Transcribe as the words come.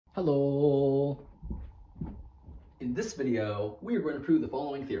Hello! In this video, we are going to prove the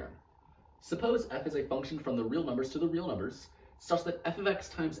following theorem. Suppose f is a function from the real numbers to the real numbers, such that f of x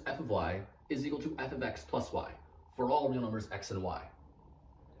times f of y is equal to f of x plus y, for all real numbers x and y.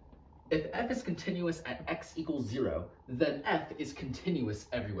 If f is continuous at x equals 0, then f is continuous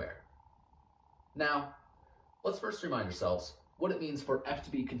everywhere. Now, let's first remind ourselves what it means for f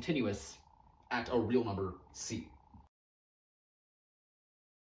to be continuous at a real number c.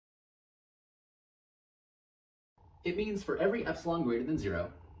 It means for every epsilon greater than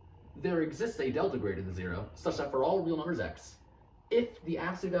 0, there exists a delta greater than 0, such that for all real numbers x, if the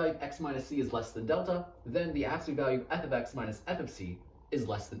absolute value of x minus c is less than delta, then the absolute value of f of x minus f of c is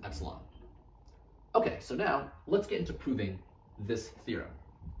less than epsilon. Okay, so now let's get into proving this theorem.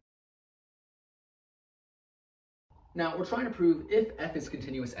 Now we're trying to prove if f is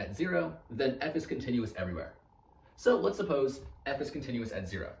continuous at 0, then f is continuous everywhere. So let's suppose f is continuous at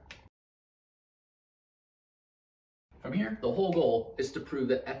 0. From here, the whole goal is to prove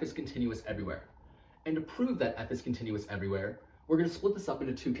that f is continuous everywhere. And to prove that f is continuous everywhere, we're going to split this up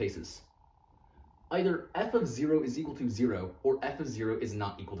into two cases. Either f of 0 is equal to 0, or f of 0 is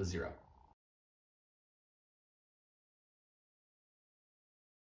not equal to 0.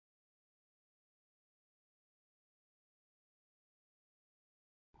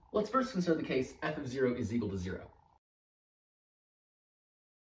 Let's first consider the case f of 0 is equal to 0.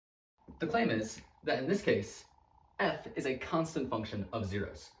 The claim is that in this case, f is a constant function of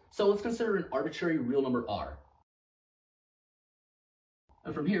zeros. So let's consider an arbitrary real number r.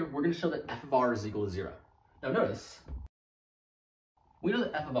 And from here, we're going to show that f of r is equal to 0. Now notice, we know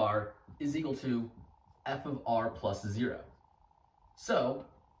that f of r is equal to f of r plus 0. So,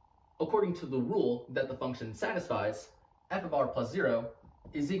 according to the rule that the function satisfies, f of r plus 0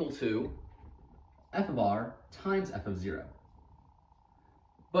 is equal to f of r times f of 0.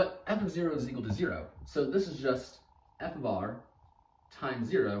 But f of 0 is equal to 0, so this is just f of r times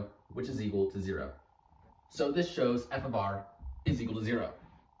 0, which is equal to 0. So this shows f of r is equal to 0.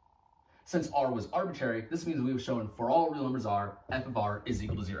 Since r was arbitrary, this means we've shown for all real numbers r, f of r is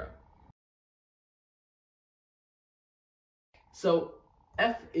equal to 0. So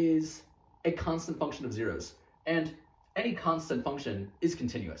f is a constant function of zeros, and any constant function is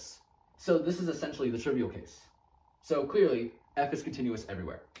continuous. So this is essentially the trivial case. So clearly, f is continuous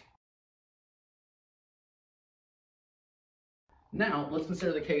everywhere. Now, let's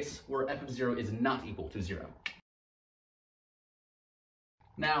consider the case where f of 0 is not equal to 0.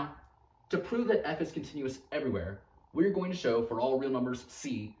 Now, to prove that f is continuous everywhere, we're going to show for all real numbers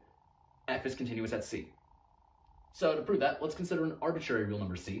c, f is continuous at c. So to prove that, let's consider an arbitrary real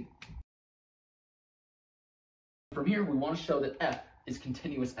number c. From here, we want to show that f is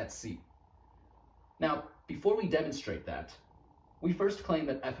continuous at c. Now, before we demonstrate that, we first claim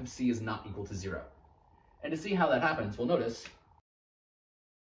that f of c is not equal to 0. And to see how that happens, we'll notice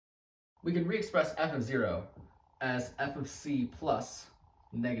we can re-express f of 0 as f of c plus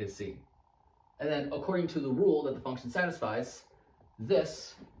negative c. And then according to the rule that the function satisfies,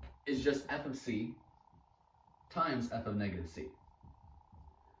 this is just f of c times f of negative c.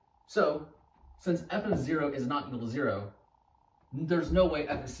 So, since f of 0 is not equal to 0, there's no way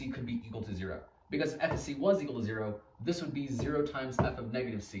f of c could be equal to 0. Because if f of c was equal to 0, this would be 0 times f of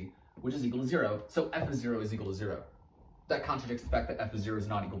negative c, which is equal to 0, so f of 0 is equal to 0. That contradicts the fact that f of 0 is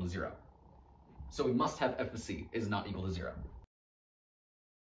not equal to 0. So we must have f of c is not equal to 0.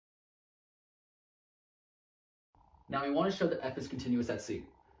 Now we want to show that f is continuous at c,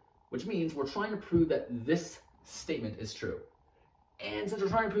 which means we're trying to prove that this statement is true. And since we're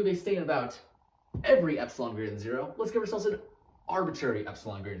trying to prove a statement about every epsilon greater than 0, let's give ourselves an arbitrary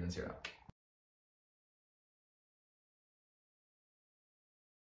epsilon greater than 0.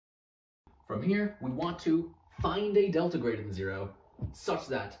 From here, we want to find a delta greater than 0 such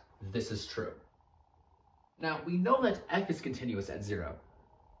that this is true. Now, we know that f is continuous at 0.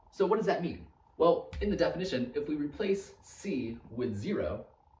 So what does that mean? Well, in the definition, if we replace c with 0,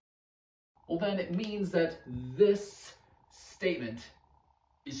 well then it means that this statement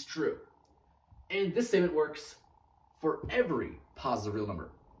is true. And this statement works for every positive real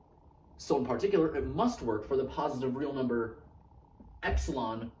number. So in particular, it must work for the positive real number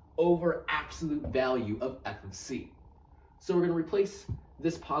epsilon over absolute value of f of c. So we're going to replace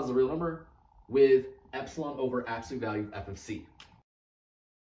this positive real number with epsilon over absolute value of f of c.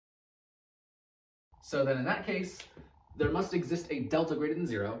 So then in that case, there must exist a delta greater than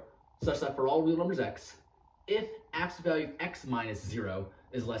 0, such that for all real numbers x, if absolute value of x minus 0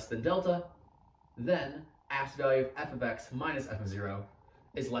 is less than delta, then absolute value of f of x minus f of 0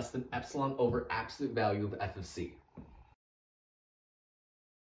 is less than epsilon over absolute value of f of c.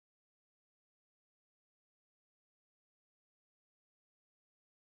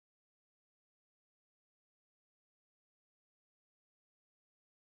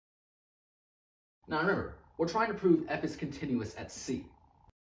 Now remember, we're trying to prove f is continuous at c,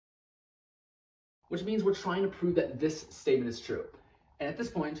 which means we're trying to prove that this statement is true. And at this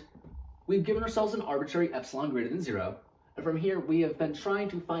point, we've given ourselves an arbitrary epsilon greater than 0, and from here we have been trying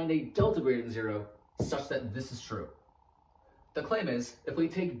to find a delta greater than 0 such that this is true. The claim is, if we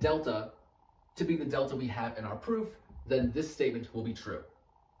take delta to be the delta we have in our proof, then this statement will be true.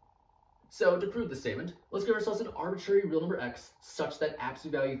 So to prove the statement, let's give ourselves an arbitrary real number x such that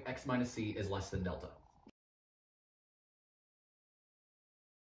absolute value of x minus c is less than delta.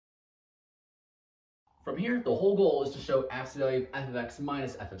 From here, the whole goal is to show absolute value of f of x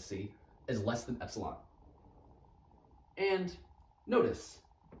minus f of c is less than epsilon. And notice,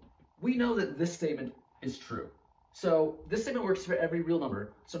 we know that this statement is true. So this statement works for every real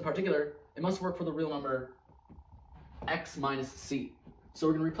number. So in particular, it must work for the real number x minus c. So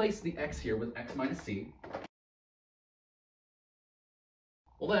we're going to replace the x here with x minus c.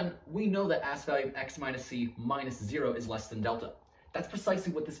 Well then, we know that absolute value of x minus c minus 0 is less than delta. That's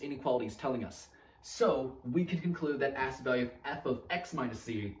precisely what this inequality is telling us. So we can conclude that absolute value of f of x minus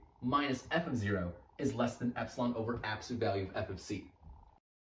c minus f of 0 is less than epsilon over absolute value of f of c.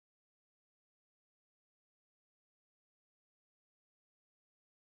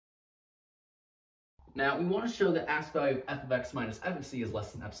 Now, we want to show that absolute value of f of x minus f of c is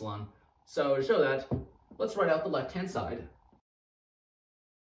less than epsilon. So to show that, let's write out the left-hand side.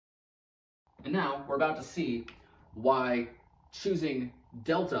 And now we're about to see why choosing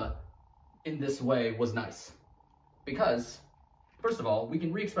delta in this way was nice. Because, first of all, we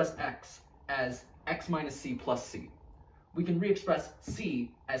can re-express x as x minus c plus c. We can re-express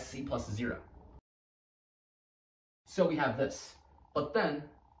c as c plus 0. So we have this. But then,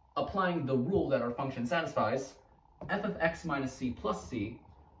 applying the rule that our function satisfies, f of x minus c plus c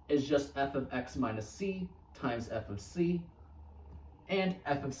is just f of x minus c times f of c, and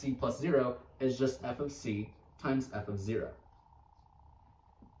f of c plus 0 is just f of c times f of 0.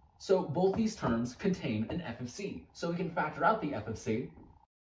 So both these terms contain an f of c, so we can factor out the f of c.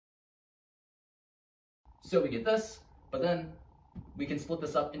 So we get this, but then we can split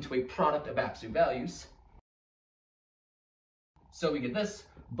this up into a product of absolute values. So we get this,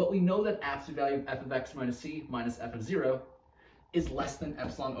 but we know that absolute value of f of x minus c minus f of 0 is less than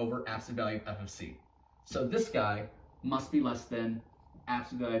epsilon over absolute value of f of c. So this guy must be less than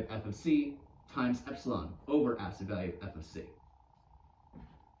absolute value of f of c times epsilon over absolute value of f of c.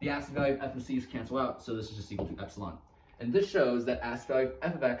 The absolute value of f of c's cancel out, so this is just equal to epsilon. And this shows that absolute value of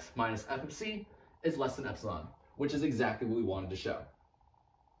f of x minus f of c is less than epsilon, which is exactly what we wanted to show.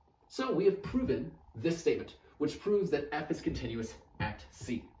 So we have proven this statement, which proves that f is continuous at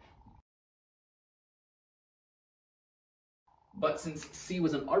c. But since c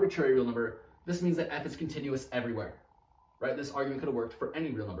was an arbitrary real number, this means that f is continuous everywhere, right? This argument could have worked for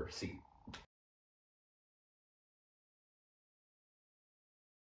any real number, c.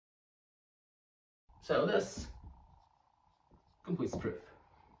 So this completes the proof.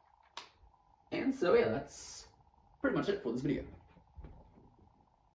 And so yeah, that's pretty much it for this video.